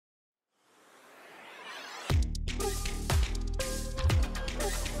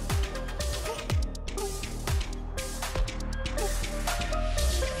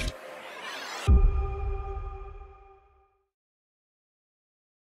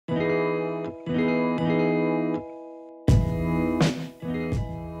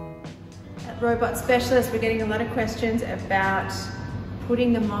robot specialist, we're getting a lot of questions about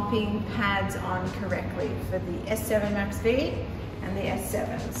putting the mopping pads on correctly for the S7MaxV and the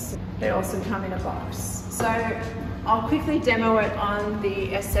S7s. They also come in a box. So I'll quickly demo it on the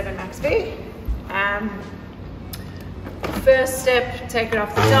S7MaxV. First step, take it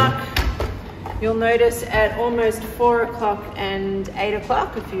off the dock. You'll notice at almost 4 o'clock and 8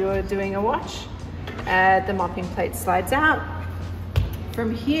 o'clock, if you're doing a watch, the mopping plate slides out.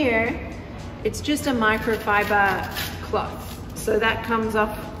 From here, it's just a microfiber cloth. So that comes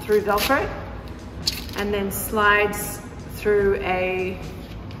off through Velcro and then slides through a,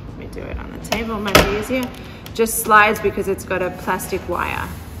 let me do it on the table, might be easier. Just slides because it's got a plastic wire.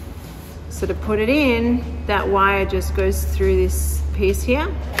 So to put it in, that wire just goes through this piece here.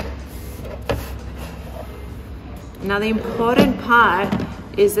 Now the important part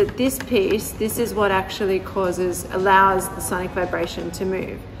is that this piece, this is what actually allows the sonic vibration to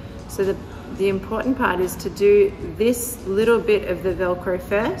move. So the important part is to do this little bit of the Velcro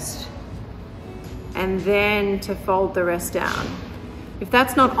first and then to fold the rest down. If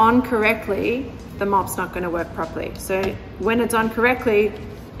that's not on correctly, the mop's not going to work properly. So when it's on correctly,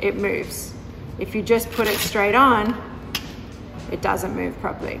 it moves. If you just put it straight on, it doesn't move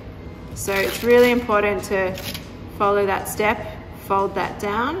properly. So it's really important to follow that step, fold that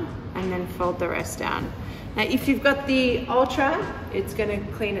down, and then fold the rest down. Now, if you've got the Ultra, it's going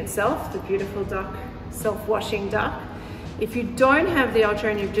to clean itself, the beautiful dock, self-washing dock. If you don't have the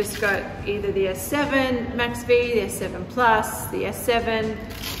Ultra and you've just got either the S7MaxV, the S7 Plus, the S7,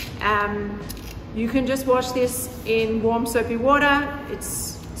 you can just wash this in warm soapy water. It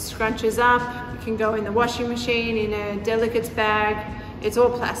scrunches up. It can go in the washing machine in a delicates bag. It's all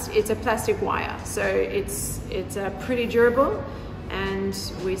plastic. It's a plastic wire, so it's pretty durable, and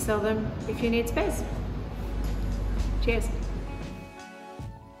we sell them if you need space. Cheers.